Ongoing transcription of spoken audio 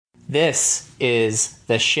This is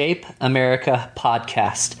the Shape America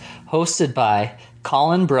podcast, hosted by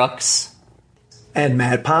Collin Brooks and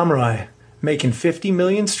Matt Pomeroy, making 50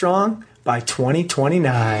 million strong by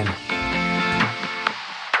 2029.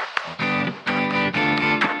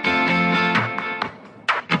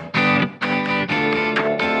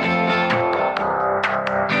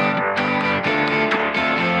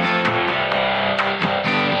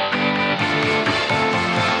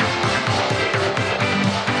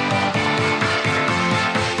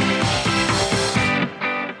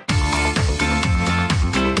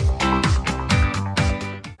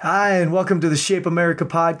 Hi, and welcome to the Shape America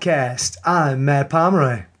podcast. I'm Matt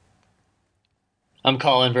Pomeroy. I'm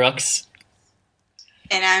Collin Brooks.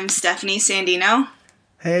 And I'm Stephanie Sandino.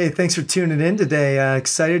 Hey, thanks for tuning in today.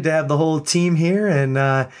 Excited to have the whole team here and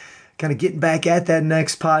kind of getting back at that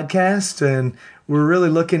next podcast. And we're really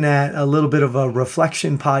looking at a little bit of a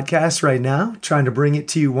reflection podcast right now, trying to bring it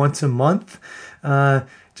to you once a month.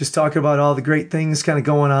 Just talking about all the great things kind of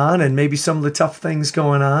going on and maybe some of the tough things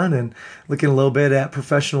going on, and looking a little bit at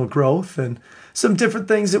professional growth and some different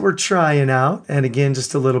things that we're trying out. And again,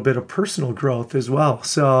 just a little bit of personal growth as well.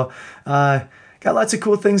 So got lots of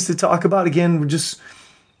cool things to talk about. Again, we just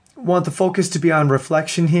want the focus to be on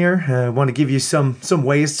reflection here. I want to give you some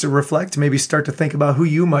ways to reflect, maybe start to think about who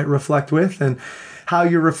you might reflect with and how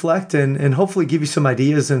you reflect, and hopefully give you some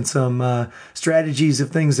ideas and some strategies of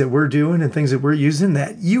things that we're doing and things that we're using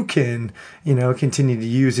that you can, continue to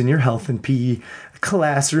use in your health and PE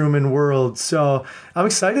classroom and world. So I'm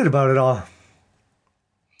excited about it all.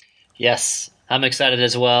 Yes, I'm excited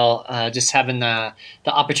as well. Just having the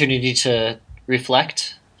opportunity to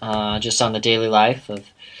reflect just on the daily life of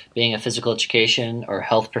being a physical education or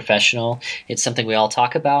health professional. It's something we all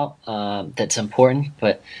talk about that's important,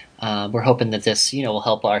 but we're hoping that this, will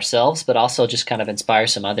help ourselves, but also just kind of inspire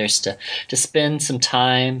some others to spend some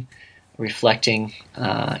time reflecting,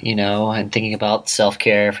 and thinking about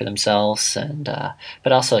self-care for themselves, and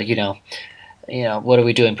but also, what are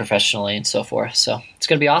we doing professionally and so forth. So it's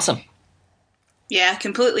going to be awesome. Yeah,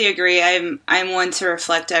 completely agree. I'm one to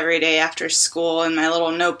reflect every day after school in my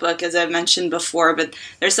little notebook, as I've mentioned before, but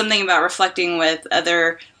there's something about reflecting with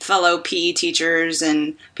other fellow PE teachers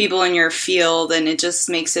and people in your field, and it just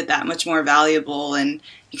makes it that much more valuable, and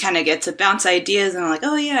you kind of get to bounce ideas and like,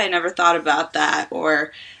 oh yeah, I never thought about that,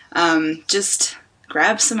 or just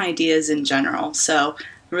grab some ideas in general. So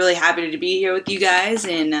I'm really happy to be here with you guys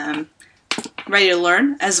and ready to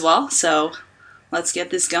learn as well. So let's get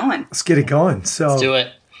this going. Let's get it going. So let's do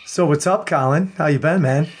it. So what's up, Collin? How you been,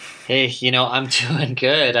 man? Hey, I'm doing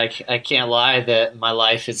good. I can't lie that my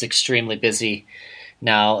life is extremely busy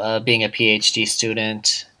now, being a PhD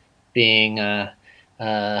student, being a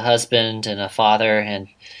husband and a father, and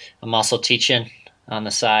I'm also teaching on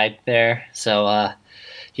the side there. So,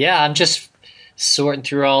 I'm just sorting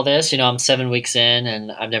through all this. I'm 7 weeks in,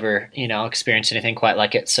 and I've never, experienced anything quite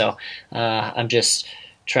like it. So I'm just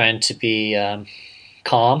trying to be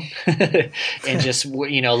calm and just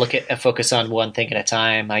focus on one thing at a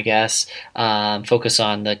time, I guess. Focus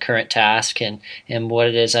on the current task and what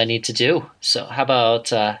it is I need to do. So how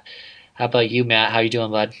about you, Matt? How you doing,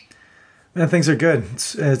 bud? Man, things are good.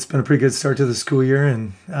 It's been a pretty good start to the school year,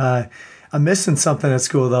 and I'm missing something at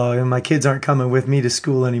school though, and my kids aren't coming with me to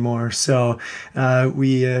school anymore. So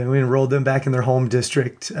we enrolled them back in their home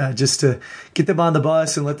district just to get them on the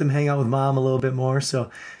bus and let them hang out with mom a little bit more. So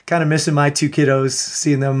kind of missing my two kiddos,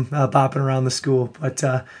 seeing them bopping around the school. But it's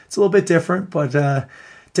a little bit different, but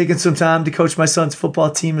taking some time to coach my son's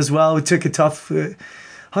football team as well. We took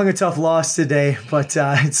hung a tough loss today, but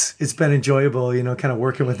it's been enjoyable, kind of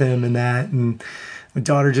working with him and that. And my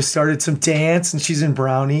daughter just started some dance, and she's in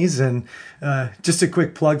brownies. And just a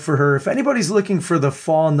quick plug for her: if anybody's looking for the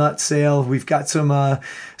fall nut sale, we've got some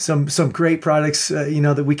great products,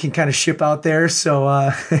 that we can kind of ship out there. So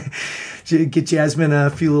get Jasmine a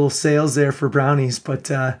few little sales there for brownies. But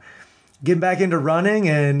getting back into running,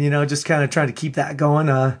 and just kind of trying to keep that going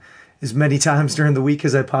as many times during the week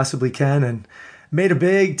as I possibly can, and made a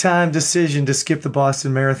big time decision to skip the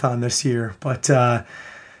Boston Marathon this year. But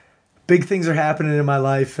big things are happening in my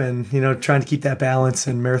life, and trying to keep that balance,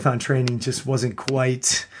 and marathon training just wasn't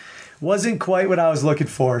quite what I was looking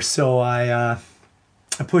for. So I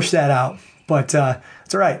pushed that out, but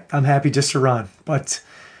it's all right. I'm happy just to run. But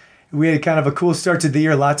we had kind of a cool start to the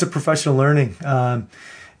year, lots of professional learning,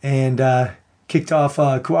 and kicked off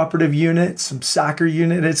a cooperative unit, some soccer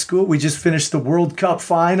unit at school. We just finished the World Cup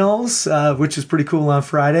finals, which was pretty cool on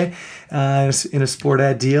Friday in a sport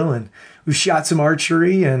ad deal. And we shot some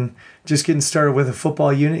archery and just getting started with a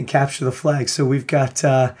football unit and capture the flag. So we've got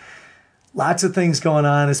lots of things going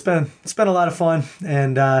on. It's been a lot of fun,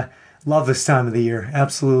 and love this time of the year.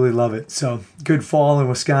 Absolutely love it. So good fall in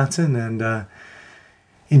Wisconsin, and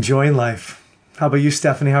enjoying life. How about you,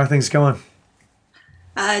 Stephanie? How are things going?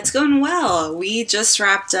 It's going well. We just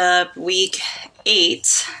wrapped up week 8,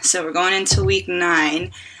 so we're going into week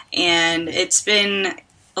 9, and it's been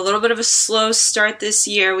a little bit of a slow start this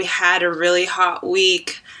year. We had a really hot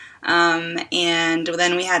week, and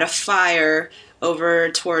then we had a fire over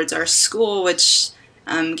towards our school, which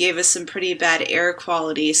gave us some pretty bad air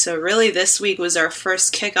quality. So really this week was our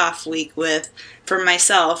first kickoff week with, for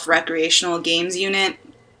myself, recreational games unit.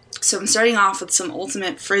 So I'm starting off with some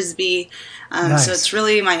ultimate frisbee. Nice. So it's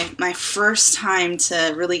really my first time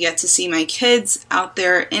to really get to see my kids out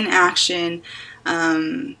there in action,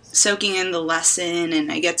 soaking in the lesson,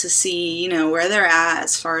 and I get to see, where they're at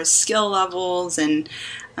as far as skill levels and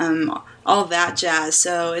all that jazz.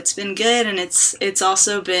 So it's been good, and it's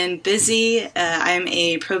also been busy. I'm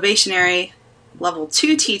a probationary level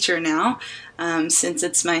 2 teacher now, since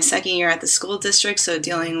it's my second year at the school district, so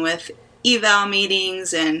dealing with eval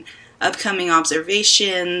meetings and upcoming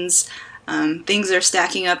observations. Things are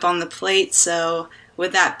stacking up on the plate, so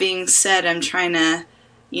with that being said, I'm trying to,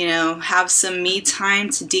 have some me time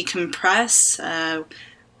to decompress.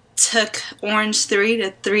 Took Orange 3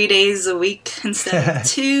 to 3 days a week instead of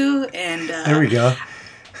 2, and there we go.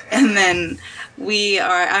 And then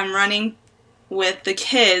I'm running with the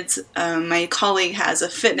kids. My colleague has a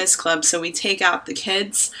fitness club, so we take out the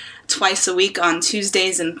kids twice a week on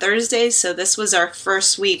Tuesdays and Thursdays. So this was our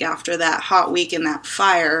first week after that hot week and that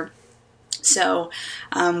fire. So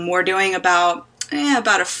we're doing about a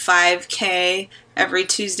 5K every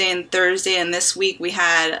Tuesday and Thursday, and this week we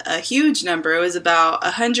had a huge number. It was about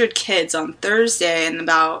 100 kids on Thursday and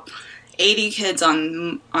about 80 kids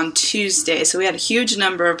on Tuesday. So we had a huge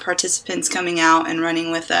number of participants coming out and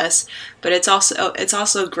running with us. But it's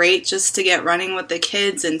also great just to get running with the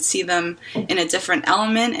kids and see them in a different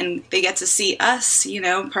element, and they get to see us,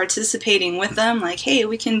 participating with them. Like, hey,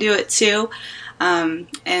 we can do it too. And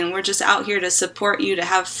we're just out here to support you, to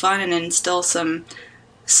have fun and instill some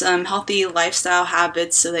healthy lifestyle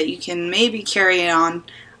habits so that you can maybe carry it on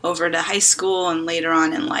over to high school and later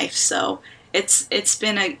on in life. So it's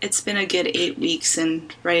been a good 8 weeks,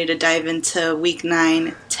 and ready to dive into week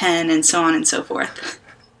 9, 10, and so on and so forth.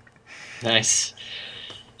 Nice.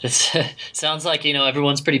 Just sounds like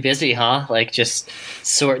everyone's pretty busy, huh? Like just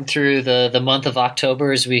sorting through the month of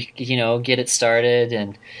October as we get it started,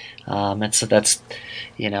 and that's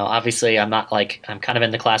obviously I'm kind of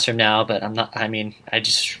in the classroom now, but I'm not. I mean, I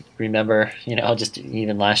just remember just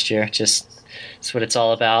even last year, just it's what it's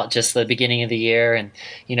all about. Just the beginning of the year, and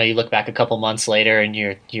you look back a couple months later, and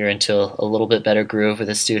you're into a little bit better groove with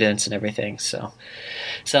the students and everything. So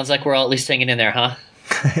sounds like we're all at least hanging in there, huh?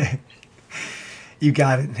 You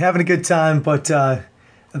got it. Having a good time, but I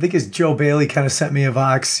think as Joe Bailey kind of sent me a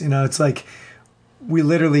Vox, it's like we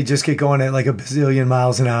literally just get going at like a bazillion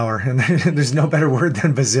miles an hour, and there's no better word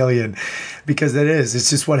than bazillion, because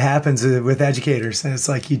it's just what happens with educators, and it's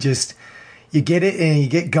like you get it and you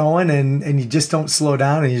get going, and you just don't slow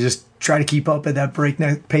down, and you just try to keep up at that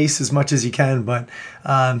breakneck pace as much as you can. But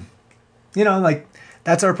like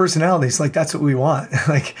that's our personalities. Like that's what we want.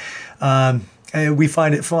 Like and we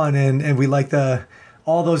find it fun, and we like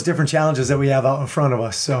all those different challenges that we have out in front of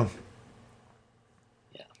us. So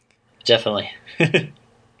yeah, definitely.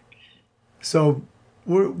 So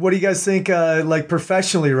what do you guys think like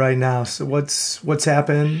professionally right now? So what's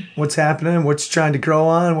happening, what's trying to grow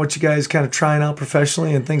on, what you guys kind of trying out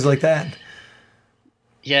professionally and things like that?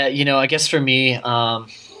 Yeah, I guess for me,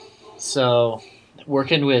 so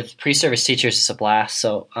working with pre-service teachers is a blast.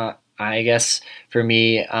 So I guess for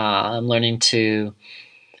me, I'm learning to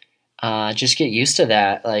just get used to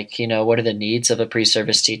that. Like, what are the needs of a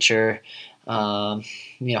pre-service teacher?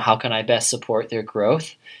 How can I best support their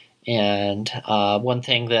growth? And one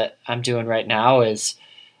thing that I'm doing right now is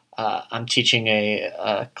I'm teaching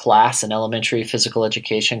a class, an elementary physical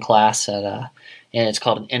education class and it's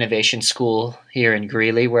called an innovation school here in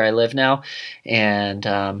Greeley, where I live now. And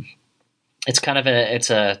it's kind of it's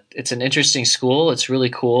an interesting school. It's really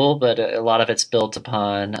cool, but a lot of it's built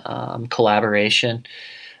upon collaboration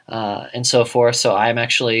and so forth. So I'm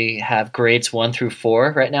actually have grades 1 through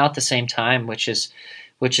 4 right now at the same time, which is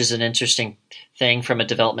an interesting thing from a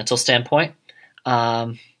developmental standpoint.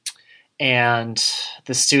 And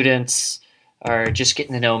the students are just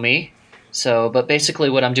getting to know me. So, but basically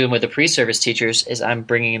what I'm doing with the pre-service teachers is I'm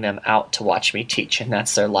bringing them out to watch me teach, and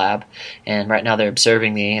that's their lab. And right now they're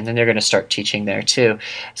observing me, and then they're going to start teaching there too.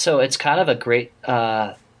 So it's kind of a great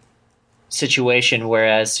situation,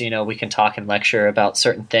 whereas we can talk and lecture about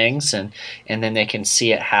certain things, and then they can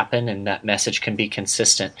see it happen, and that message can be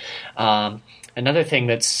consistent. Another thing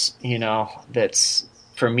that's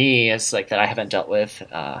for me is like that I haven't dealt with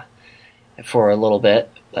for a little bit,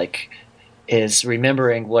 like, is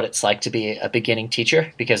remembering what it's like to be a beginning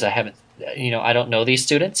teacher, because I haven't, I don't know these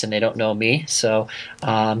students and they don't know me. So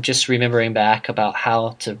just remembering back about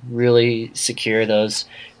how to really secure those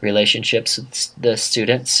relationships with the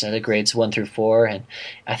students, the grades 1 through 4. And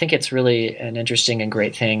I think it's really an interesting and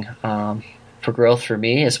great thing for growth for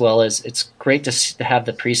me, as well as it's great to have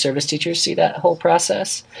the pre-service teachers see that whole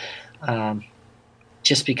process.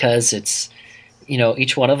 Just because it's,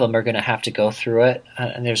 each one of them are going to have to go through it.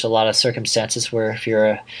 And there's a lot of circumstances where if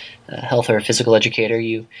you're a health or a physical educator,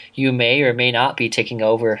 you may or may not be taking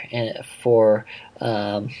over for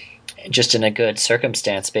just in a good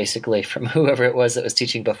circumstance, basically, from whoever it was that was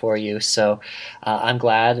teaching before you. So I'm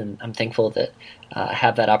glad and I'm thankful that I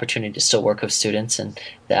have that opportunity to still work with students, and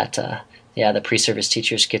that the pre-service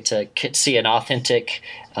teachers get to see an authentic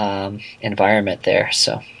environment there.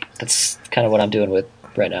 So that's kind of what I'm doing with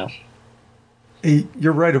right now.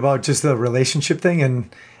 You're right about just the relationship thing, and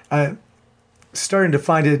I'm starting to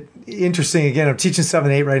find it interesting. Again, I'm teaching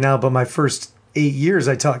 7-8 right now, but my first 8 years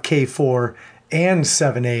I taught K4 and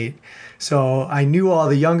 7-8. So I knew all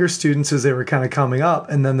the younger students as they were kind of coming up,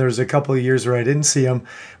 and then there's a couple of years where I didn't see them,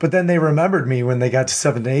 but then they remembered me when they got to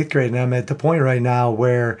 7th and 8th grade, and I'm at the point right now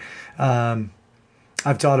where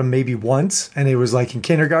I've taught them maybe once, and it was like in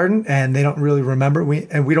kindergarten, and they don't really remember. We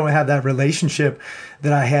don't have that relationship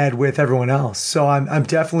that I had with everyone else. So I'm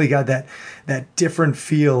definitely got that different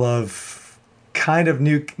feel of kind of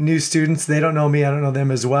new students. They don't know me, I don't know them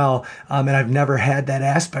as well, and I've never had that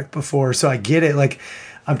aspect before. So I get it. Like,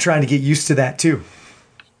 I'm trying to get used to that too.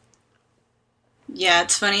 Yeah,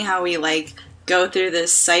 it's funny how we go through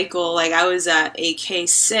this cycle. Like, I was at a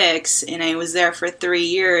K6 and I was there for 3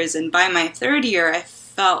 years, and by my 3rd year I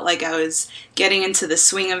felt like I was getting into the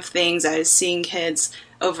swing of things. I was seeing kids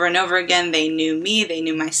over and over again. They knew me, they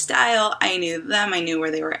knew my style, I knew them, I knew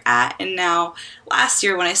where they were at. And now last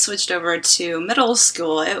year when I switched over to middle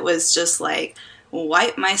school, it was just like,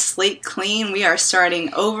 wipe my slate clean. We are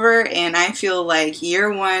starting over, and I feel like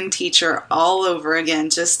year 1 teacher all over again,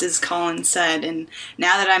 just as Collin said. And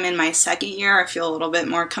now that I'm in my 2nd year, I feel a little bit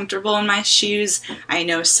more comfortable in my shoes. I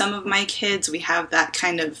know some of my kids. We have that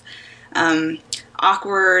kind of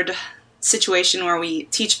awkward situation where we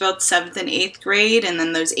teach both 7th and 8th grade, and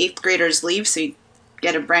then those 8th graders leave, so you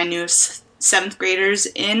get a brand new 7th graders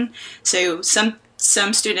in. So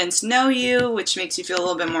some students know you, which makes you feel a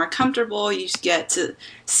little bit more comfortable. You get to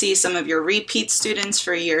see some of your repeat students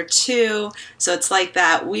for year 2. So it's like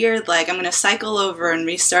that weird, I'm going to cycle over and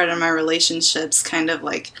restart on my relationships kind of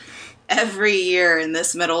like every year in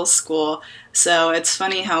this middle school. So it's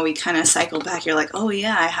funny how we kind of cycle back. You're like, oh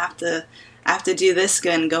yeah, I have to do this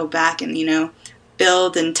again, go back and,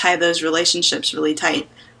 build and tie those relationships really tight.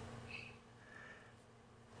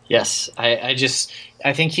 Yes, I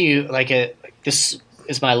think you this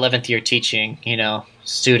is my 11th year teaching,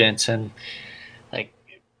 students, and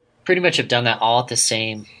pretty much have done that all at the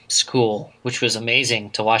same school, which was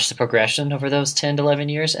amazing to watch the progression over those 10 to 11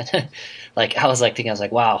 years. And I was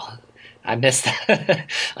like, wow, I missed that.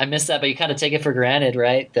 I missed that, but you kind of take it for granted,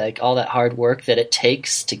 right? All that hard work that it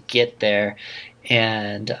takes to get there.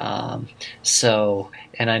 And and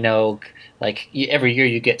I know every year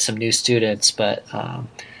you get some new students, but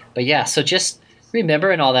yeah, so just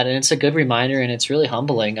remembering all that, and it's a good reminder, and it's really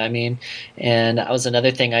humbling. I mean, and that was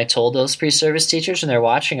another thing I told those pre-service teachers when they're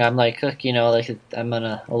watching. I'm like, look, I'm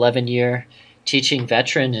an 11-year teaching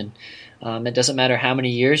veteran, and it doesn't matter how many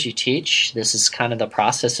years you teach. This is kind of the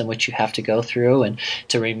process in which you have to go through, and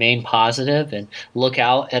to remain positive and look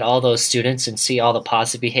out at all those students and see all the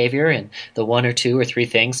positive behavior, and the 1 or 2 or 3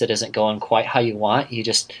 things that isn't going quite how you want. You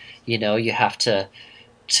just, you have to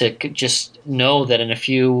just know that in a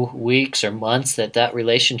few weeks or months that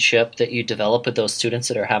relationship that you develop with those students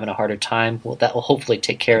that are having a harder time, that will hopefully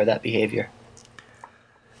take care of that behavior.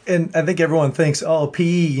 And I think everyone thinks, oh,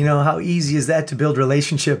 PE, how easy is that to build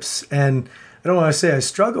relationships? And I don't want to say I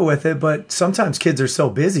struggle with it, but sometimes kids are so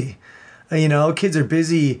busy. Kids are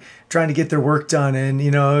busy trying to get their work done, and,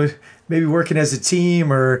 maybe working as a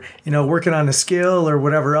team, or, working on a skill or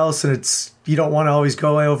whatever else. And you don't want to always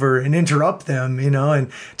go over and interrupt them,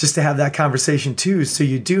 and just to have that conversation too. So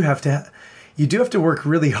you do have to work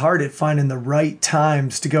really hard at finding the right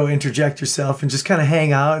times to go interject yourself and just kind of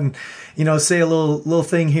hang out and, say a little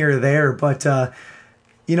thing here or there. But,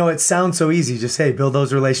 it sounds so easy. Just, hey, build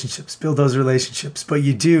those relationships. But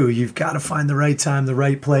you've got to find the right time, the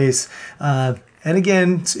right place. And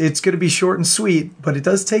again, it's going to be short and sweet, but it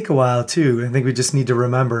does take a while too. I think we just need to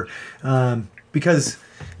remember because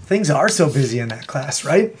things are so busy in that class,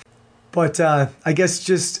 right? But I guess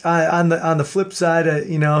just on the flip side,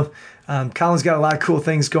 Collin's got a lot of cool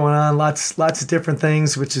things going on, lots of different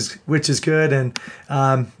things, which is good. And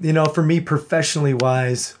for me professionally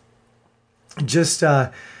wise, just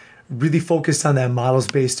really focused on that models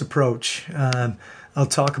based approach. I'll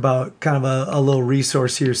talk about kind of a little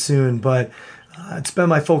resource here soon, but it's been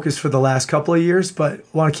my focus for the last couple of years, but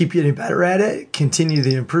want to keep getting better at it, continue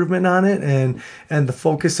the improvement on it and the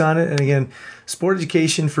focus on it. And again, sport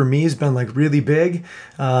education for me has been like really big.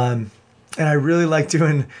 And I really like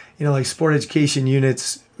doing, like sport education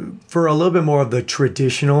units for a little bit more of the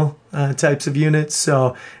traditional types of units.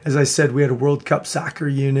 So as I said, we had a World Cup soccer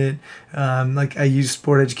unit. Like I use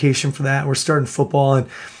sport education for that. We're starting football, and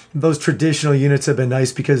those traditional units have been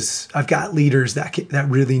nice because I've got leaders that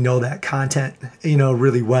really know that content,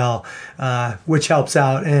 really well, which helps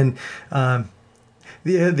out. And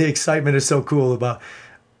the excitement is so cool about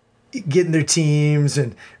getting their teams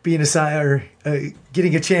and being assigned or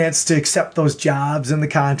getting a chance to accept those jobs and the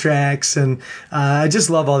contracts. And I just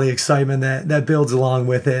love all the excitement that builds along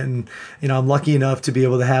with it. And, I'm lucky enough to be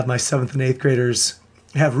able to have my 7th and 8th graders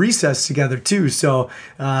have recess together too. So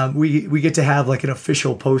we get to have like an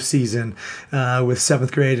official postseason with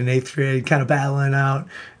 7th grade and 8th grade kind of battling out.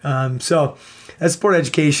 So that sport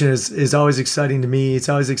education is always exciting to me. It's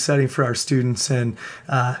always exciting for our students. And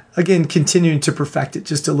again, continuing to perfect it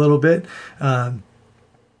just a little bit. And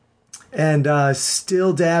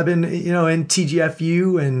still dabbing, in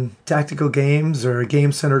TGFU and tactical games or a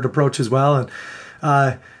game-centered approach as well.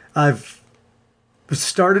 And I've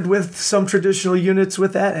started with some traditional units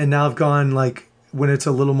with that, and now I've gone like when it's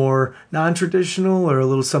a little more non-traditional or a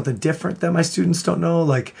little something different that my students don't know.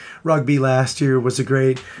 Like rugby last year was a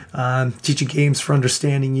great teaching games for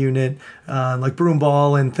understanding unit, like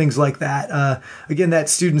broomball and things like that. Again, that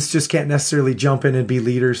students just can't necessarily jump in and be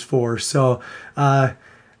leaders for. So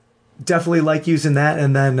definitely like using that,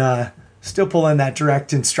 and then still pull in that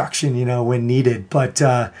direct instruction, when needed. But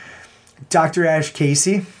Dr. Ash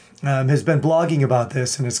Casey has been blogging about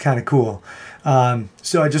this, and it's kind of cool.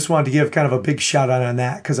 So I just wanted to give kind of a big shout out on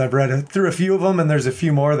that because I've read through a few of them, and there's a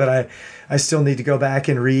few more that I still need to go back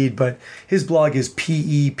and read. But his blog is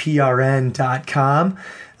peprn.com,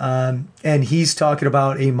 and he's talking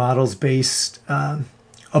about a models-based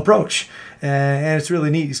approach. And it's really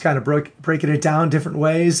neat. He's kind of breaking it down different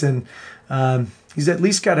ways, and he's at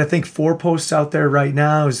least got, I think, 4 posts out there right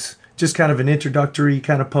now. It's just kind of an introductory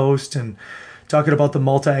kind of post and talking about the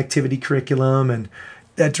multi-activity curriculum and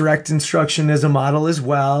that direct instruction as a model as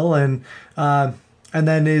well. And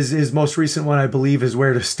then his most recent one, I believe, is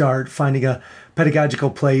Where to Start, finding a pedagogical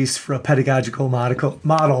place for a pedagogical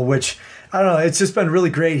model, which, I don't know, it's just been really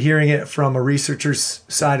great hearing it from a researcher's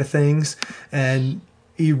side of things. And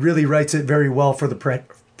he really writes it very well for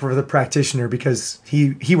the practitioner because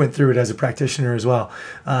he went through it as a practitioner as well.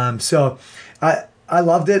 So I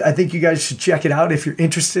loved it. I think you guys should check it out if you're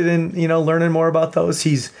interested in, learning more about those.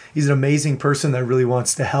 He's an amazing person that really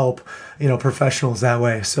wants to help, professionals that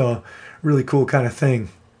way. So really cool kind of thing.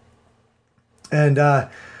 And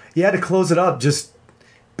to close it up, just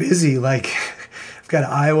busy. Like I've got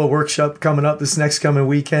an Iowa workshop coming up this next coming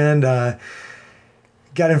weekend.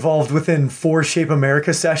 Got involved within 4 Shape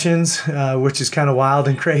America sessions, which is kind of wild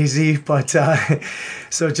and crazy. But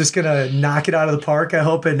so just going to knock it out of the park, I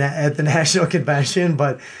hope, at the national convention.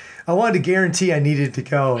 But I wanted to guarantee I needed to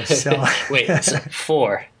go. So. Wait, so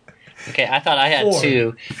 4. Okay, I thought I had 4.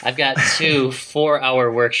 2. I've got 2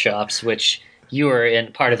 4-hour workshops, which you were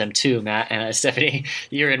in part of them too, Matt. And Stephanie,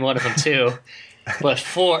 you're in one of them too. But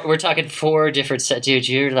 4, we're talking 4 different sets. Dude,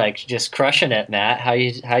 you're like just crushing it, Matt. How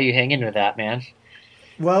you hanging with that, man?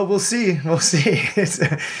 Well, we'll see.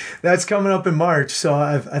 That's coming up in March, so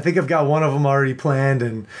I think I've got one of them already planned,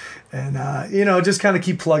 and just kind of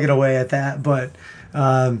keep plugging away at that. But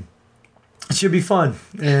it should be fun,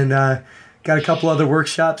 and got a couple other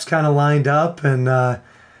workshops kind of lined up, and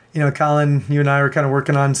Collin, you and I are kind of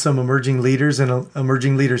working on some emerging leaders and an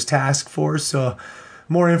emerging leaders task force. So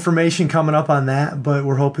more information coming up on that, but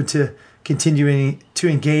we're hoping to continue to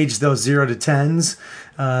engage those 0 to 10s.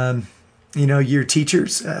 Your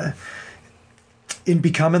teachers in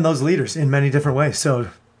becoming those leaders in many different ways. So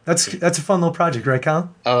that's a fun little project, right, Collin?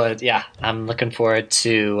 Oh, yeah. I'm looking forward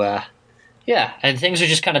to, and things are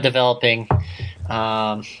just kind of developing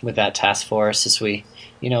with that task force as we,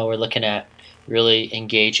 we're looking at really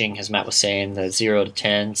engaging, as Matt was saying, the 0 to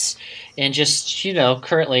 10s. And just,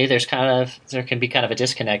 currently there can be kind of a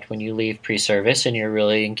disconnect when you leave pre-service and you're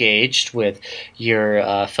really engaged with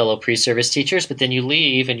your fellow pre-service teachers, but then you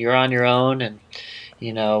leave and you're on your own, and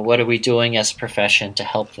what are we doing as a profession to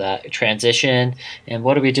help that transition, and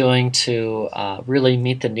what are we doing to really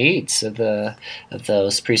meet the needs of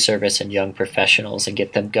those pre-service and young professionals and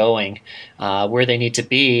get them going where they need to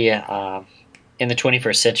be in the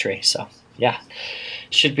 21st century. So yeah,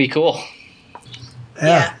 should be cool.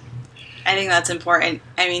 Yeah, I think that's important.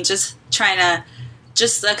 I mean, just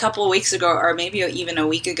a couple of weeks ago, or maybe even a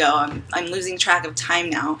week ago, I'm losing track of time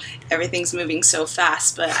now. Everything's moving so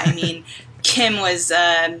fast, but I mean, Kim was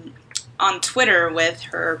on Twitter with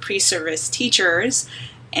her pre-service teachers,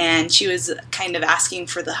 and she was kind of asking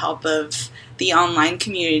for the help of the online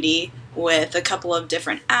community with a couple of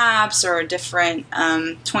different apps or different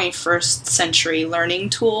 21st century learning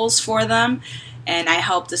tools for them. And I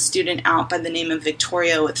helped a student out by the name of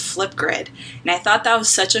Victoria with Flipgrid. And I thought that was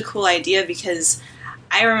such a cool idea, because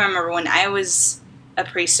I remember when I was a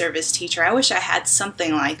pre-service teacher, I wish I had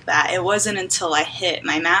something like that. It wasn't until I hit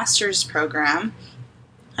my master's program,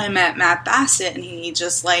 I met Matt Bassett, and he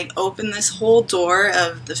just opened this whole door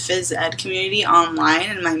of the phys ed community online,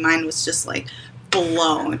 and my mind was just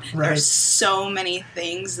blown. Right. There's so many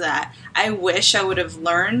things that I wish I would have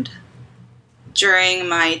learned during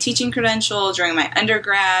my teaching credential, during my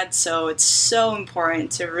undergrad. So it's so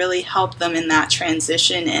important to really help them in that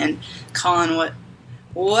transition. And Collin,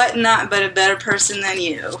 what not but a better person than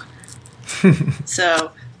you?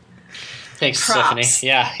 So thanks, props. Stephanie.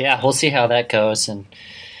 Yeah, we'll see how that goes. And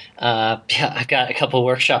I've got a couple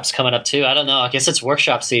workshops coming up too. I don't know, I guess it's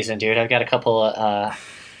workshop season, dude. I've got a couple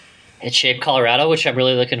at Shape Colorado, which I'm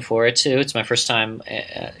really looking forward to. It's my first time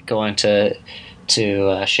going to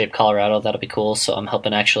Shape Colorado. That'll be cool. So I'm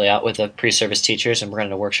helping actually out with the pre-service teachers, and we're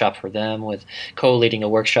running a workshop for them, with co-leading a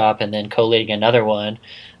workshop and then co-leading another one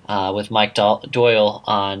with Mike Doyle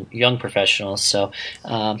on young professionals. So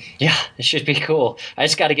it should be cool. I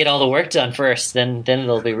just got to get all the work done first, then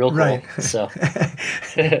it'll be real cool. Right. So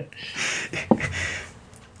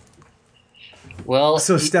well,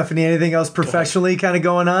 so Stephanie, anything else professionally kind of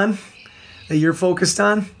going on that you're focused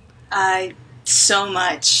on? So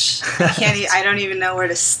much. I don't even know where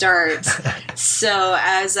to start. So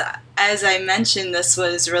as I mentioned, this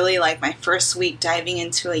was really my first week diving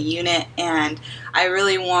into a unit, and I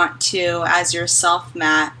really want to, as yourself,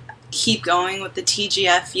 Matt, keep going with the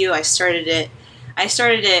TGFU. I started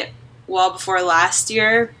it well before last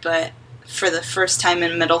year, but for the first time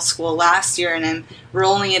in middle school last year, and I'm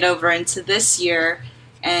rolling it over into this year,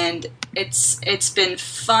 and it's been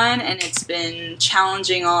fun and it's been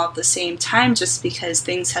challenging all at the same time, just because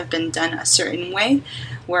things have been done a certain way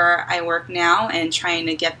where I work now, and trying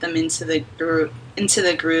to get them into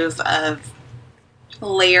the groove of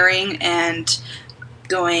layering and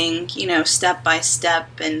going, step by step,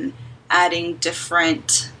 and adding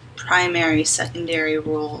different primary, secondary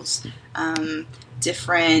roles,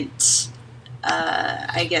 different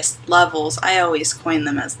levels. I always coin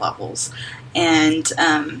them as levels. And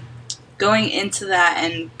going into that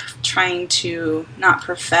and trying to not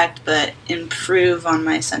perfect but improve on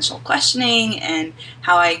my essential questioning, and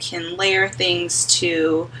how I can layer things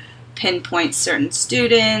to pinpoint certain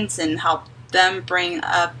students and help them bring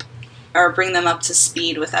them up to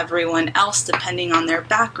speed with everyone else, depending on their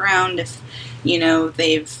background, if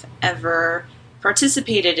they've ever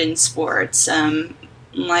participated in sports.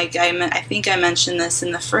 I think I mentioned this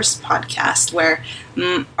in the first podcast, where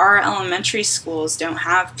our elementary schools don't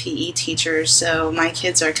have PE teachers, so my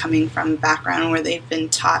kids are coming from a background where they've been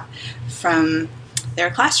taught from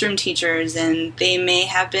their classroom teachers, and they may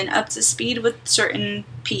have been up to speed with certain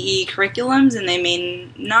PE curriculums, and they may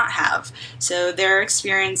not have. So their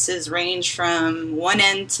experiences range from one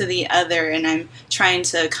end to the other, and I'm trying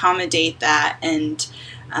to accommodate that and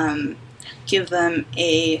give them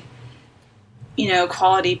a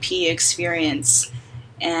quality PE experience.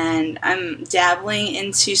 And I'm dabbling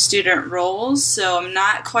into student roles, so I'm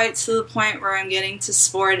not quite to the point where I'm getting to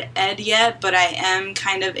sport ed yet, but I am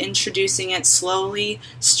kind of introducing it slowly.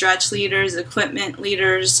 Stretch leaders, equipment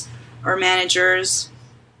leaders, or managers.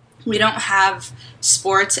 We don't have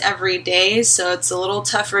sports every day, so it's a little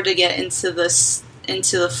tougher to get into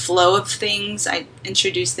the flow of things. I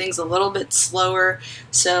introduce things a little bit slower,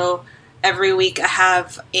 so every week I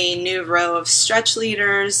have a new row of stretch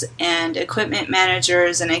leaders and equipment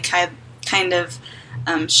managers, and I kind of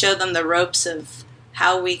show them the ropes of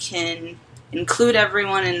how we can include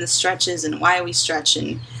everyone in the stretches, and why we stretch,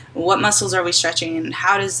 and what muscles are we stretching, and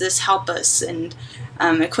how does this help us. And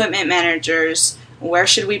equipment managers where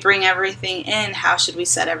should we bring everything in? How should we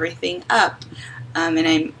set everything up?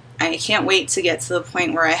 And I can't wait to get to the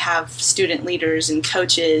point where I have student leaders and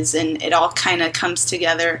coaches, and it all kind of comes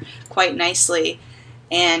together quite nicely.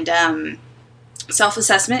 And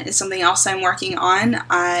self-assessment is something else I'm working on.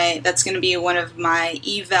 That's going to be one of my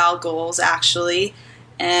eval goals, actually.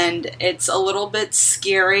 And it's a little bit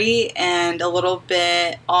scary and a little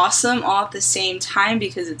bit awesome all at the same time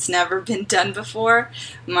because it's never been done before.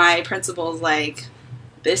 My principal's like,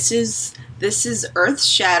 this is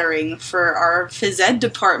earth-shattering for our phys ed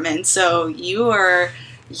department, so you are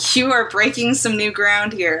breaking some new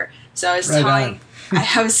ground here. So I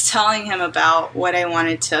was telling him about what I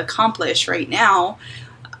wanted to accomplish. Right now,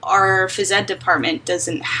 our phys ed department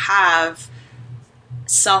doesn't have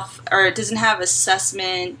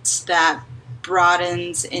assessment that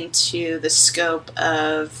broadens into the scope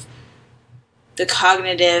of the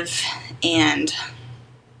cognitive and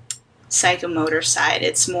psychomotor side.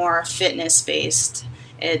 It's more fitness based.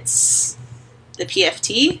 It's the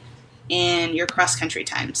PFT and your cross country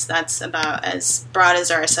times. That's about as broad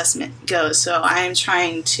as our assessment goes. So I'm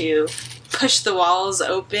trying to push the walls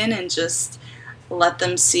open and just let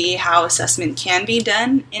them see how assessment can be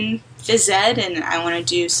done in phys ed, and I want to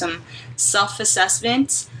do some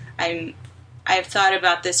self-assessment. I've thought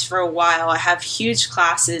about this for a while. I have huge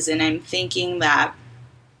classes, and I'm thinking that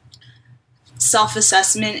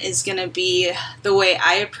self-assessment is going to be the way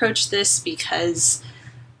I approach this because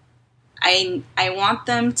I want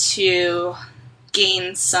them to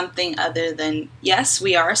gain something other than, yes,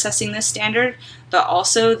 we are assessing this standard, but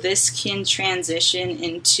also this can transition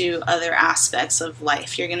into other aspects of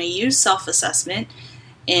life. You're going to use self-assessment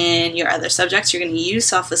in your other subjects. You're going to use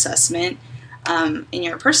self-assessment in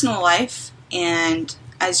your personal life, and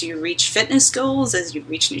as you reach fitness goals, as you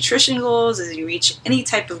reach nutrition goals, as you reach any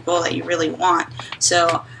type of goal that you really want.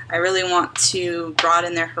 So I really want to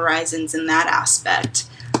broaden their horizons in that aspect.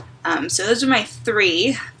 So those are my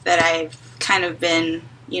three that I've kind of been,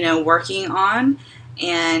 working on.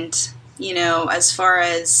 And, as far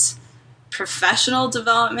as professional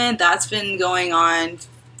development, that's been going on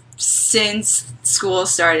since school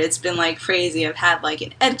started. It's been like crazy. I've had like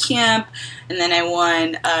an ed camp, and then I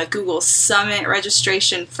won a Google Summit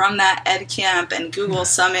registration from that ed camp, and Google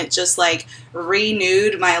Summit just like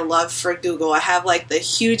renewed my love for Google. I have like the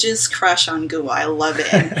hugest crush on Google. I love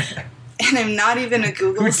it. And I'm not even a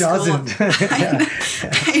Google Who school. doesn't?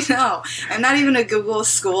 I know. I'm not even a Google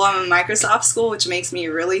school. I'm a Microsoft school, which makes me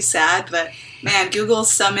really sad. But man, Google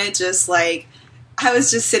Summit just like, I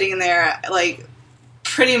was just sitting there like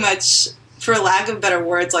pretty much, for lack of better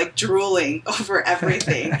words, like drooling over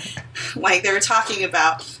everything. Like they were talking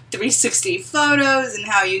about 360 photos and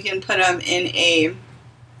how you can put them in a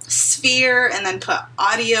sphere and then put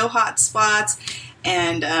audio hotspots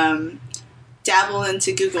and dabble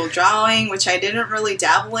into Google Drawing, which I didn't really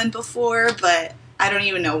dabble in before, but I don't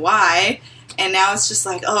even know why. And now it's just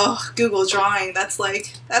like, oh, Google Drawing, that's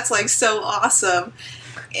like so awesome.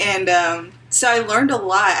 And so I learned a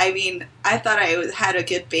lot. I mean, I thought I had a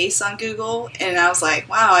good base on Google, and I was like,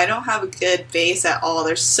 wow, I don't have a good base at all.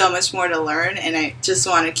 There's so much more to learn, and I just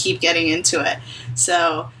want to keep getting into it.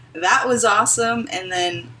 So that was awesome. And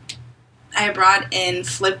then I brought in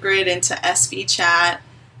Flipgrid into SB Chat,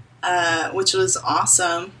 which was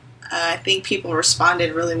awesome. I think people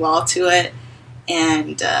responded really well to it,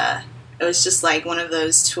 and it was just like one of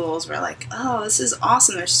those tools where like, oh, this is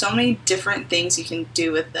awesome. There's so many different things you can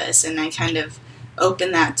do with this, and I kind of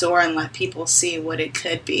opened that door and let people see what it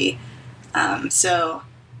could be. So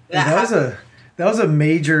that was a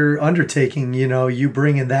major undertaking. You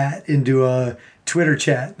bringing that into a Twitter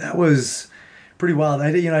chat. That was pretty wild.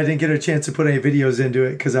 I didn't get a chance to put any videos into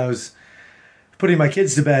it because I was putting my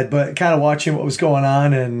kids to bed, but kind of watching what was going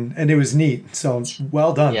on, and it was neat. So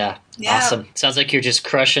well done. Yeah. Awesome. Sounds like you're just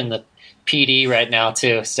crushing the PD right now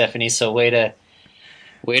too, Stephanie. So way to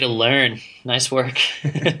learn. Nice work.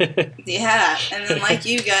 Yeah, and then like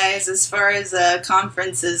you guys, as far as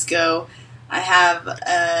conferences go, I have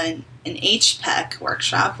an HPEC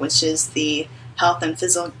workshop, which is the Health and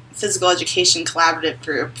Physical Education Collaborative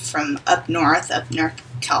Group from up north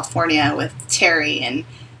California, with Terry and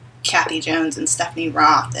Kathy Jones and Stephanie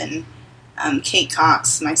Roth and Kate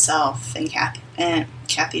Cox, myself, and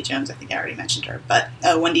Kathy Jones. I think I already mentioned her, but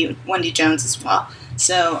Wendy Jones as well.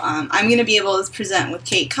 So I'm going to be able to present with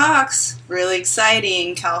Kate Cox. Really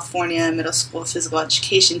exciting! California Middle School Physical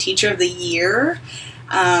Education Teacher of the Year.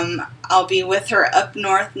 I'll be with her up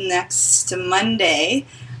north next Monday.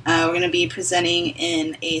 We're going to be presenting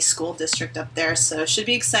in a school district up there, so it should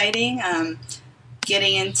be exciting.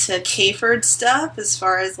 getting into Kford stuff as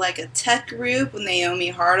far as like a tech group with Naomi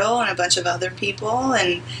Hartle and a bunch of other people,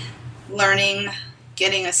 and learning,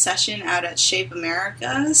 getting a session out at Shape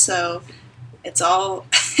America. So it's all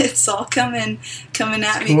it's all coming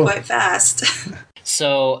at me quite fast.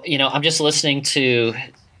 So, I'm just listening to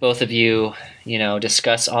both of you,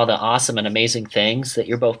 discuss all the awesome and amazing things that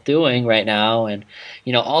you're both doing right now. And,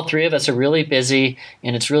 all three of us are really busy,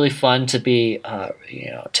 and it's really fun to be,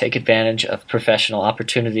 take advantage of professional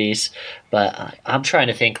opportunities. But I'm trying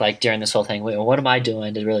to think, like, during this whole thing, what am I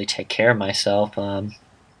doing to really take care of myself? And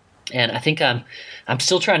I think I'm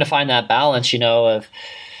still trying to find that balance, of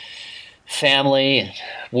family and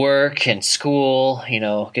work and school,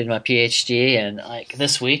 getting my PhD. And like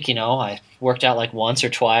this week, I worked out like once or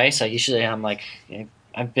twice.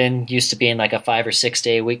 I've been used to being like a 5 or 6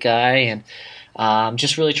 day a week guy, and I'm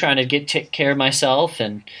just really trying to take care of myself,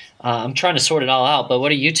 and I'm trying to sort it all out. But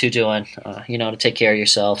what are you two doing, to take care of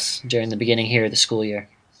yourselves during the beginning here of the school year?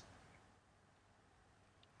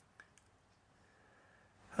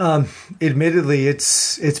 Admittedly,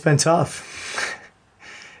 it's been tough.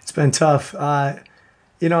 It's been tough.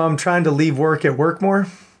 I'm trying to leave work at work more.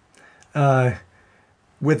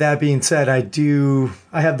 With that being said, I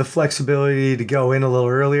have the flexibility to go in a little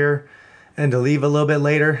earlier and to leave a little bit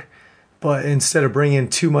later. But instead of bringing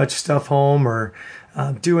too much stuff home or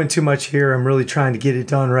doing too much here, I'm really trying to get it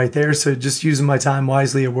done right there. So just using my time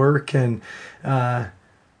wisely at work, and,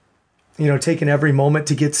 taking every moment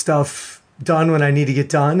to get stuff done when I need to get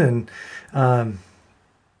done. And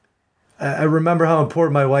I remember how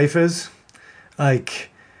important my wife is.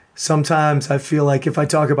 Like, sometimes I feel like if I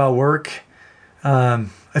talk about work, I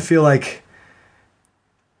feel like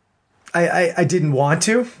I didn't want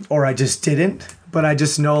to, or I just didn't, but I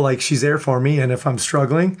just know like she's there for me. And if I'm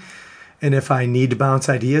struggling, and if I need to bounce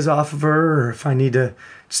ideas off of her, or if I need to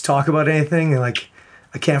just talk about anything, and like,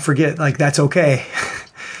 I can't forget, like, that's okay.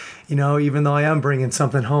 Even though I am bringing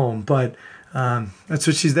something home, but that's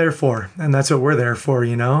what she's there for. And that's what we're there for,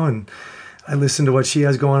 and I listen to what she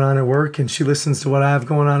has going on at work, and she listens to what I have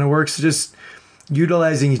going on at work. So just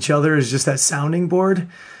utilizing each other is just that sounding board.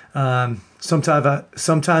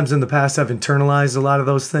 Sometimes in the past, I've internalized a lot of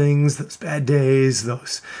those things, those bad days,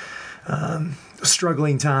 those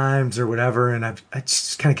struggling times or whatever. And I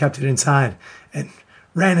just kind of kept it inside and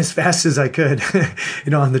ran as fast as I could,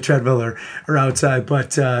 on the treadmill or outside.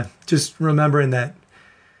 But just remembering that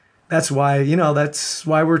that's why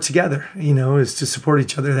we're together, is to support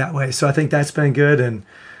each other that way. So I think that's been good. And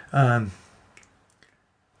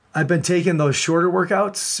I've been taking those shorter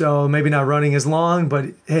workouts, so maybe not running as long, but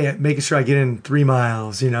hey, making sure I get in 3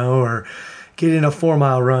 miles, or get in a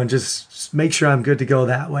 4-mile run, just make sure I'm good to go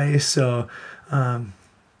that way. So,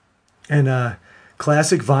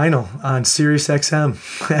 classic vinyl on Sirius XM.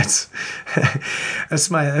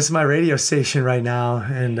 That's my radio station right now.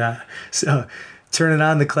 And so turning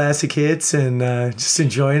on the classic hits and just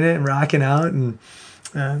enjoying it and rocking out. And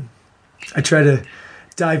I try to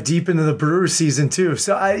dive deep into the brewer season too.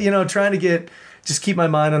 So I, trying to just keep my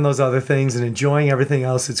mind on those other things and enjoying everything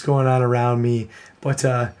else that's going on around me. But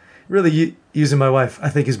really using my wife, I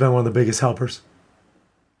think, has been one of the biggest helpers.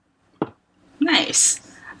 Nice.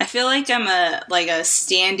 I feel like I'm a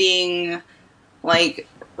standing,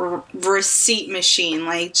 receipt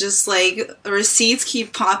machine. Just receipts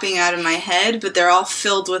keep popping out of my head, but they're all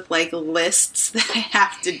filled with lists that I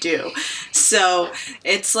have to do. So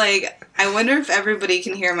it's I wonder if everybody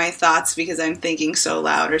can hear my thoughts because I'm thinking so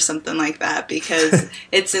loud or something like that, because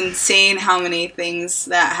it's insane how many things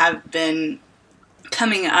that have been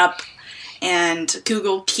coming up. And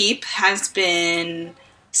Google Keep has been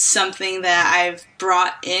something that I've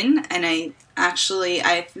brought in, and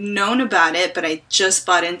I've known about it, but I just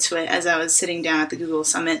bought into it as I was sitting down at the Google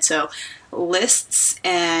Summit. So lists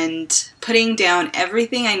and putting down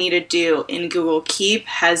everything I need to do in Google Keep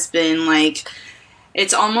has been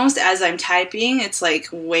it's almost as I'm typing, it's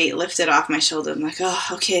weight lifted off my shoulder. I'm oh,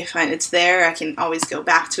 okay, fine, it's there. I can always go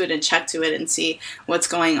back to it and check to it and see what's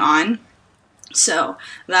going on. So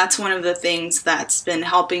that's one of the things that's been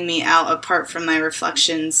helping me out, apart from my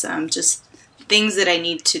reflections, just things that I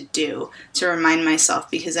need to do to remind myself,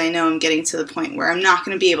 because I know I'm getting to the point where I'm not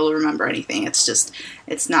going to be able to remember anything.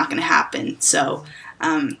 It's not going to happen. So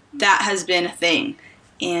that has been a thing.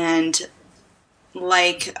 And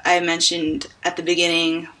like I mentioned at the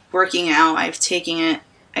beginning, working out, I've taken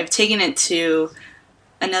it to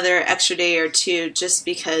another extra day or two, just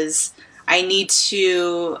because I need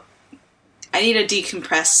to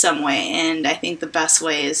decompress some way, and I think the best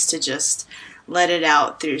way is to just let it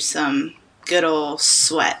out through some good old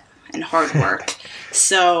sweat and hard work.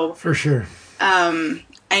 So for sure. And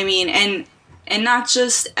and not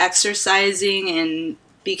just exercising and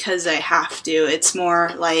because I have to. It's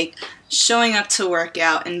more like showing up to work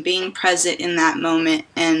out and being present in that moment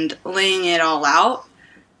and laying it all out,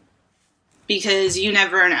 because you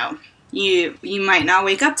never know. You might not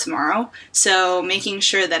wake up tomorrow, so making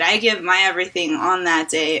sure that I give my everything on that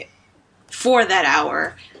day for that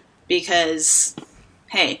hour, because,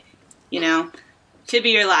 hey, could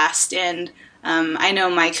be your last. And I know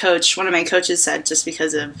one of my coaches said, just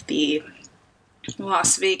because of the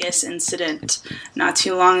Las Vegas incident not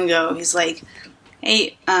too long ago, he's like,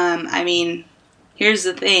 hey, here's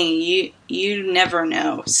the thing, you never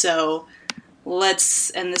know, so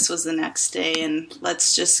and this was the next day, and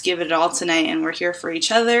let's just give it all tonight, and we're here for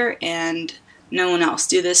each other, and no one else.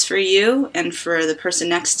 Do this for you and for the person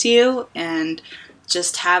next to you, and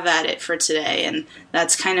just have at it for today. And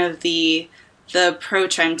that's kind of the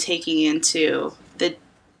approach I'm taking into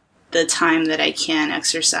the time that I can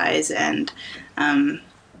exercise, and am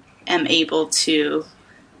able to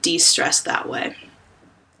de-stress that way.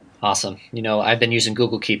 Awesome. I've been using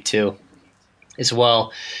Google Keep too as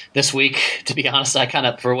well this week. To be honest, I kind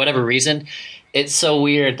of, for whatever reason, it's so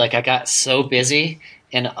weird. Like, I got so busy,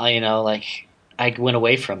 and I went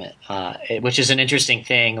away from it, which is an interesting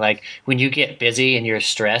thing. Like, when you get busy and you're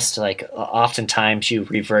stressed, like, oftentimes you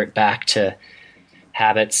revert back to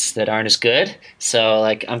habits that aren't as good. So,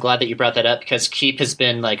 like, I'm glad that you brought that up, because Keep has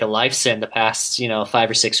been like a life sin the past 5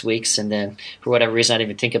 or 6 weeks, and then for whatever reason I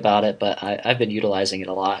didn't even think about it, but I've been utilizing it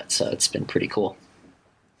a lot, so it's been pretty cool.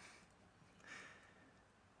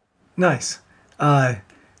 Nice.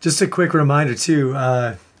 Just a quick reminder too,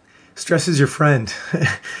 stress is your friend.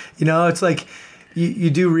 It's like you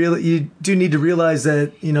do need to realize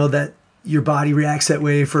that that your body reacts that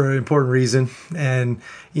way for an important reason, and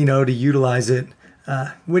to utilize it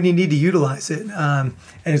when you need to utilize it. And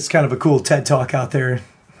it's kind of a cool TED talk out there.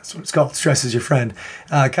 That's what it's called. Stress is your friend.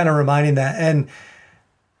 Kind of reminding that. And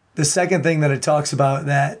the second thing that it talks about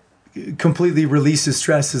that completely releases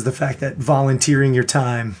stress is the fact that volunteering your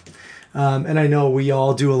time. And I know we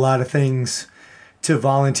all do a lot of things to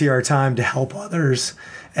volunteer our time to help others.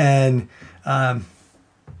 And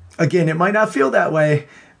again, it might not feel that way,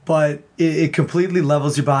 but it completely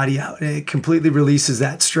levels your body out. It completely releases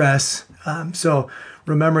that stress. So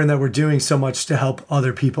remembering that we're doing so much to help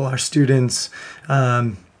other people, our students,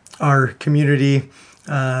 our community,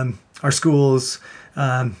 our schools,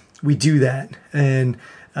 we do that. And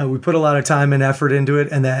we put a lot of time and effort into it,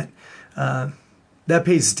 and that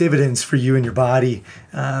pays dividends for you and your body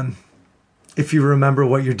if you remember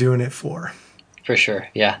what you're doing it for. For sure.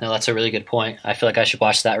 Yeah, no, that's a really good point. I feel like I should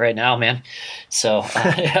watch that right now, man. So,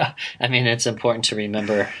 yeah, it's important to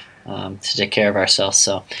remember to take care of ourselves.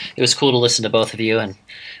 So it was cool to listen to both of you and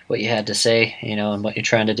what you had to say, and what you're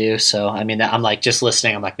trying to do. So, I'm like just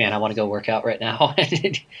listening. I'm like, man, I want to go work out right now.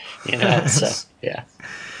 So, yeah.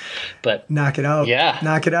 But knock it out. Yeah.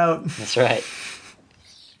 Knock it out. That's right.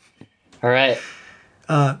 All right.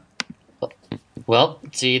 Well,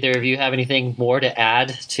 do either of you have anything more to add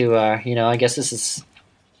to our, I guess this is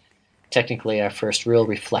technically our first real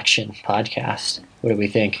reflection podcast. What do we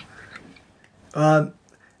think?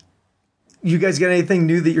 You guys got anything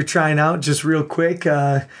new that you're trying out? Just real quick,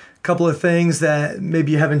 a couple of things that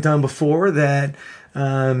maybe you haven't done before that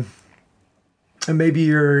maybe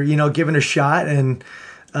you're, giving a shot, and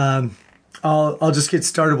I'll just get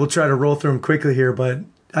started. We'll try to roll through them quickly here, but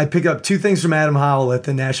I picked up 2 things from Adam Howell at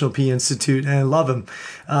the National P Institute, and I love him.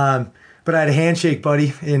 But I had a handshake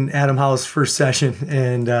buddy in Adam Howell's first session,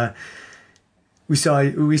 and we saw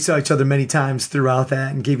each other many times throughout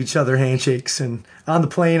that, and gave each other handshakes. And on the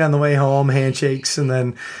plane, on the way home, handshakes. And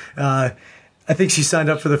then I think she signed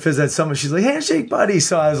up for the Phys Ed Summit. She's like, handshake buddy.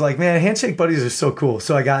 So I was like, man, handshake buddies are so cool.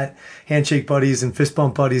 So I got handshake buddies and fist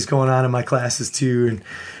bump buddies going on in my classes too, and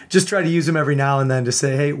just try to use them every now and then to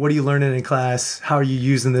say, hey, what are you learning in class? How are you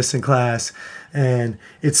using this in class? And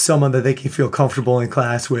it's someone that they can feel comfortable in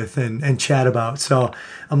class with and chat about. So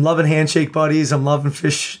I'm loving handshake buddies. I'm loving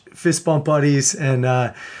fist bump buddies, and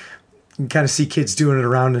you kind of see kids doing it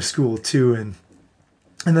around the school too. And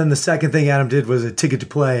then the second thing Adam did was a ticket to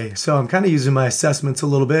play. So I'm kind of using my assessments a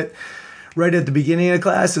little bit right at the beginning of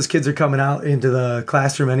class as kids are coming out into the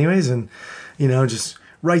classroom anyways, and just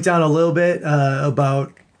write down a little bit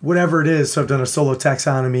about whatever it is. So I've done a solo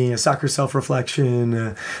taxonomy, a soccer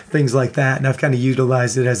self-reflection, things like that. And I've kind of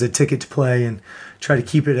utilized it as a ticket to play and try to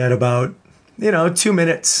keep it at about, 2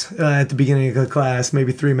 minutes at the beginning of the class,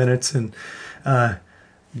 maybe 3 minutes, and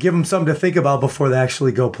give them something to think about before they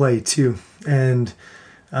actually go play too. And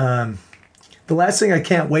the last thing I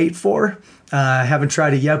can't wait for, I haven't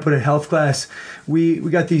tried it yet, but in health class, we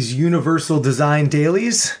got these universal design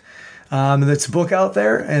dailies. That's a book out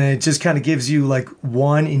there, and it just kind of gives you like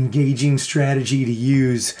one engaging strategy to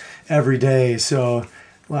use every day. So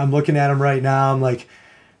I'm looking at them right now. I'm like,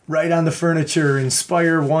 write on the furniture,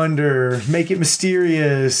 inspire wonder, make it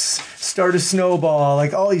mysterious, start a snowball,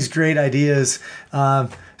 like all these great ideas.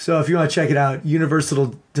 So if you want to check it out,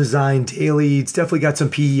 Universal Design Daily. It's definitely got some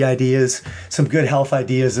PE ideas, some good health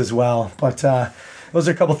ideas as well. But those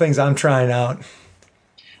are a couple things I'm trying out.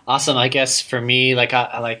 Awesome. I guess for me,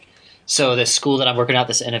 I like, so the school that I'm working at,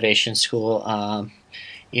 this innovation school,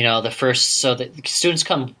 the students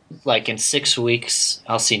come like in 6 weeks.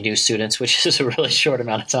 I'll see new students, which is a really short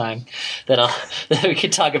amount of time. That we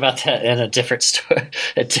could talk about that in a different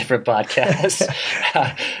a different podcast.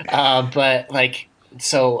 But like,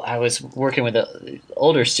 so I was working with the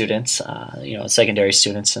older students, secondary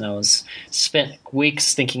students, and I was spent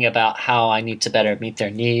weeks thinking about how I need to better meet their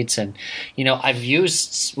needs. And, we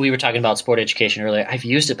were talking about sport education earlier. I've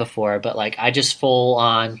used it before, but like I just full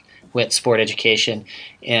on went sport education,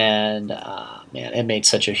 and man, it made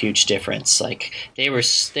such a huge difference. Like they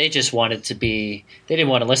just wanted to be, they didn't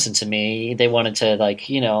want to listen to me. They wanted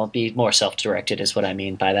to be more self-directed is what I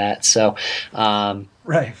mean by that. So,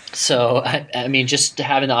 Right. So, I mean, just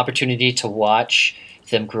having the opportunity to watch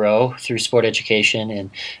them grow through sport education,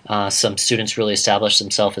 and some students really establish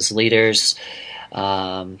themselves as leaders,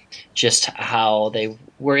 just how they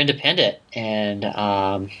were independent,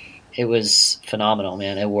 and it was phenomenal,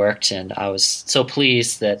 man. It worked, and I was so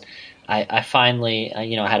pleased that I finally,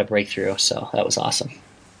 had a breakthrough. So that was awesome.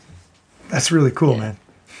 That's really cool, man.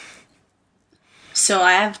 So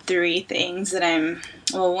I have 3 things that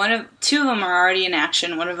two of them are already in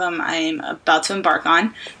action. One of them I'm about to embark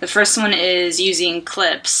on. The first one is using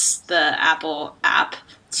Clips, the Apple app,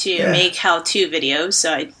 to make how-to videos.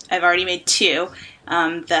 So I've already made 2.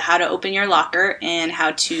 The how to open your locker and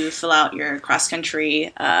how to fill out your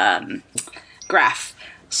cross-country graph.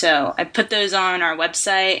 So I put those on our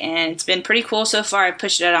website, and it's been pretty cool so far. I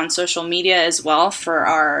pushed it out on social media as well for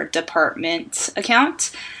our department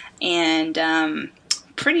account. And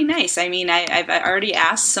pretty nice. I mean, I've already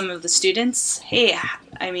asked some of the students, hey,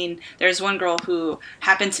 there's one girl who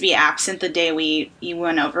happened to be absent the day we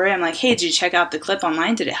went over it. I'm like, hey, did you check out the clip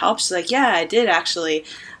online? Did it help? She's like, yeah, I did actually.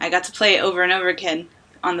 I got to play it over and over again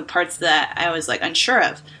on the parts that I was like unsure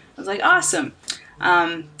of. I was like, awesome.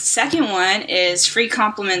 Second one is Free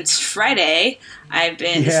Compliments Friday. I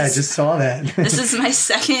just saw that. This is my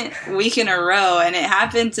second week in a row, and it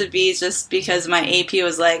happened to be just because my AP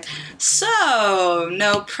was like, so,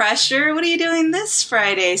 no pressure, what are you doing this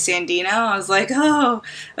Friday, Sandino? I was like, oh,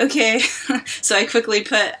 okay. So I quickly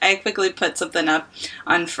put something up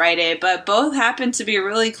on Friday, but both happened to be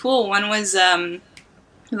really cool. One was the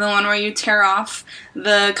one where you tear off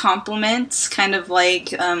the compliments, kind of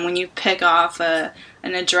like when you pick off an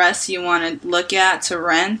address you want to look at to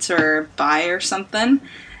rent or buy or something.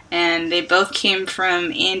 And they both came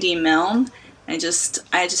from Andy Milne. I just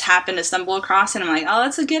happened to stumble across it, and I'm like, oh,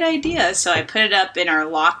 that's a good idea. So I put it up in our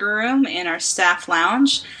locker room, in our staff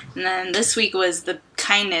lounge. And then this week was the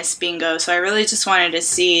kindness bingo. So I really just wanted to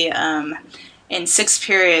see in 6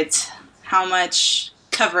 periods how much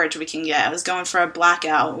coverage we can get. I was going for a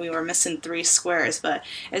blackout. We were missing 3 squares, but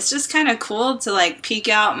it's just kind of cool to like peek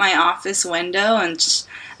out my office window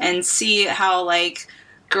and see how like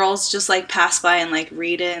girls just like pass by and like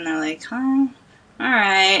read it, and they're like, huh, all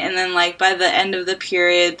right. And then like by the end of the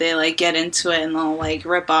period, they like get into it and they'll like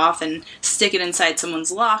rip off and stick it inside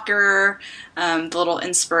someone's locker, the little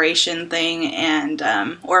inspiration thing, and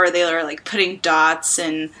or they are like putting dots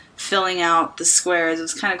and filling out the squares. It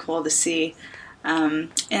was kind of cool to see.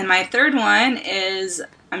 And my third one is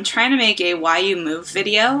I'm trying to make a Why You Move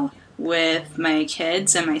video with my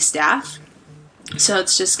kids and my staff. So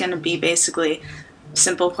it's just going to be basically a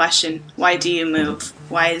simple question. Why do you move?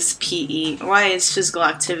 Why is PE, why is physical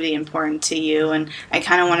activity important to you? And I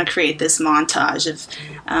kind of want to create this montage of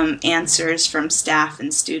answers from staff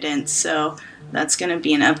and students. So that's going to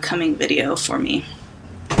be an upcoming video for me.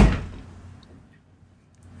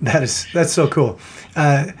 That's so cool.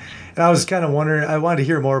 I was kind of wondering, I wanted to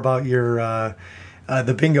hear more about your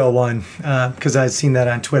the bingo one because I'd seen that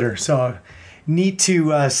on Twitter. So neat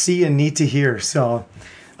to see and neat to hear. So,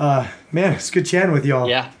 man, it's good chatting with y'all.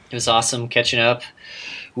 Yeah, it was awesome catching up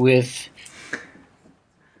with.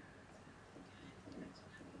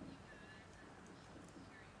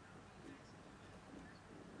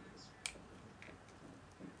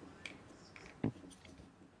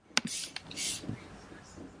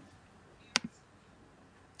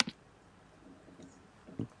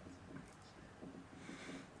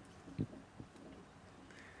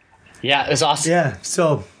 Yeah, it was awesome. Yeah,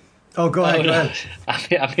 so Oh, go ahead. Oh, Go no.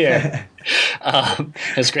 ahead. I'm here.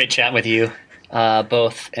 It was great chatting with you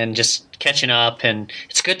both, and just catching up. And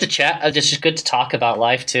it's good to chat. It's just good to talk about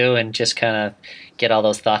life too, and just kind of get all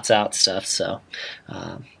those thoughts out and stuff. So,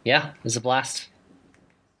 yeah, it was a blast.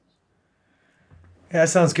 Yeah,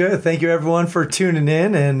 sounds good. Thank you, everyone, for tuning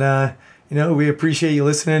in. And, we appreciate you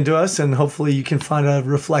listening to us. And hopefully you can find a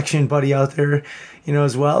reflection buddy out there,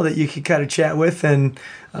 as well, that you can kind of chat with and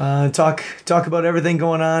talk about everything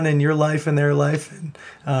going on in your life and their life. And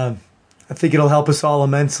I think it'll help us all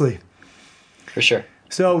immensely. For sure.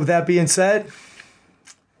 So with that being said,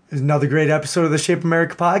 there's another great episode of the Shape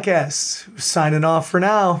America podcast. Signing off for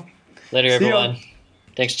now. Later, See ya. everyone.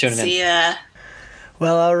 Thanks for tuning in. See ya.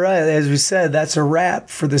 Well, all right. As we said, that's a wrap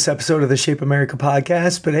for this episode of the Shape America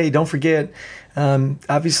podcast. But hey, don't forget,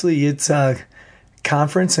 obviously it's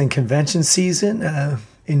conference and convention season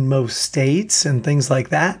in most states and things like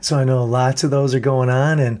that. So I know lots of those are going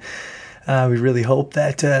on, and we really hope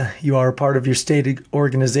that you are a part of your state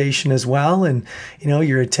organization as well, and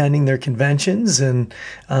you're attending their conventions and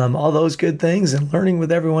all those good things, and learning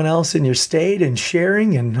with everyone else in your state, and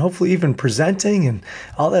sharing, and hopefully even presenting and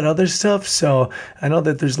all that other stuff. So I know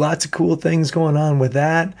that there's lots of cool things going on with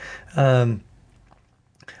that.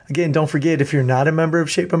 Again, don't forget, if you're not a member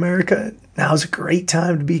of Shape America, now's a great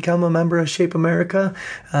time to become a member of Shape America,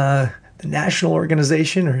 the national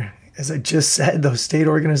organization, or as I just said, those state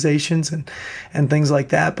organizations and things like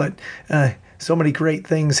that. But so many great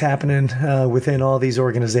things happening within all these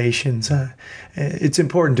organizations. It's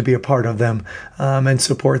important to be a part of them and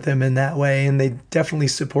support them in that way. And they definitely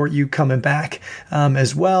support you coming back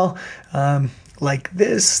as well. Like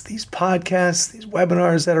these podcasts, these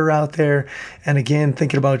webinars that are out there. And again,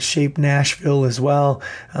 thinking about Shape Nashville as well.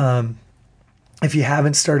 If you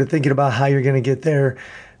haven't started thinking about how you're going to get there,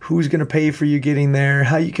 who's going to pay for you getting there,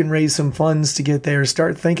 how you can raise some funds to get there,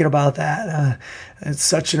 start thinking about that. It's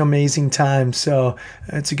such an amazing time. So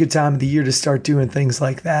it's a good time of the year to start doing things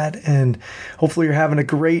like that. And hopefully you're having a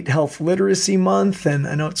great health literacy month. And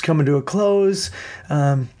I know it's coming to a close.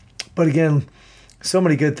 But again, so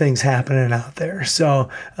many good things happening out there. So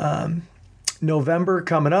November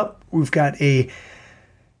coming up, we've got a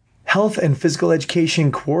health and physical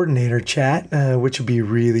education coordinator chat, which will be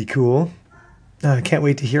really cool. I can't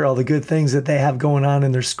wait to hear all the good things that they have going on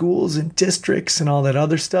in their schools and districts and all that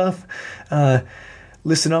other stuff.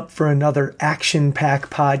 Listen up for another Action Pack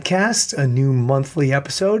podcast, a new monthly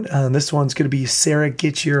episode. This one's going to be Sarah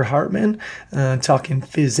Gitchier-Hartman talking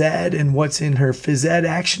phys ed and what's in her phys ed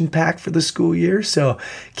action pack for the school year. So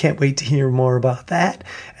can't wait to hear more about that.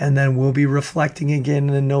 And then we'll be reflecting again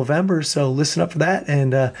in November. So listen up for that,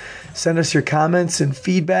 and send us your comments and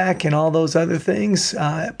feedback and all those other things.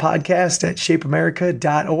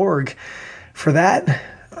 Podcast@shapeamerica.org. For that,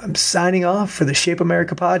 I'm signing off for the Shape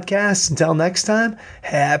America podcast. Until next time,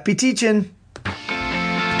 happy teaching.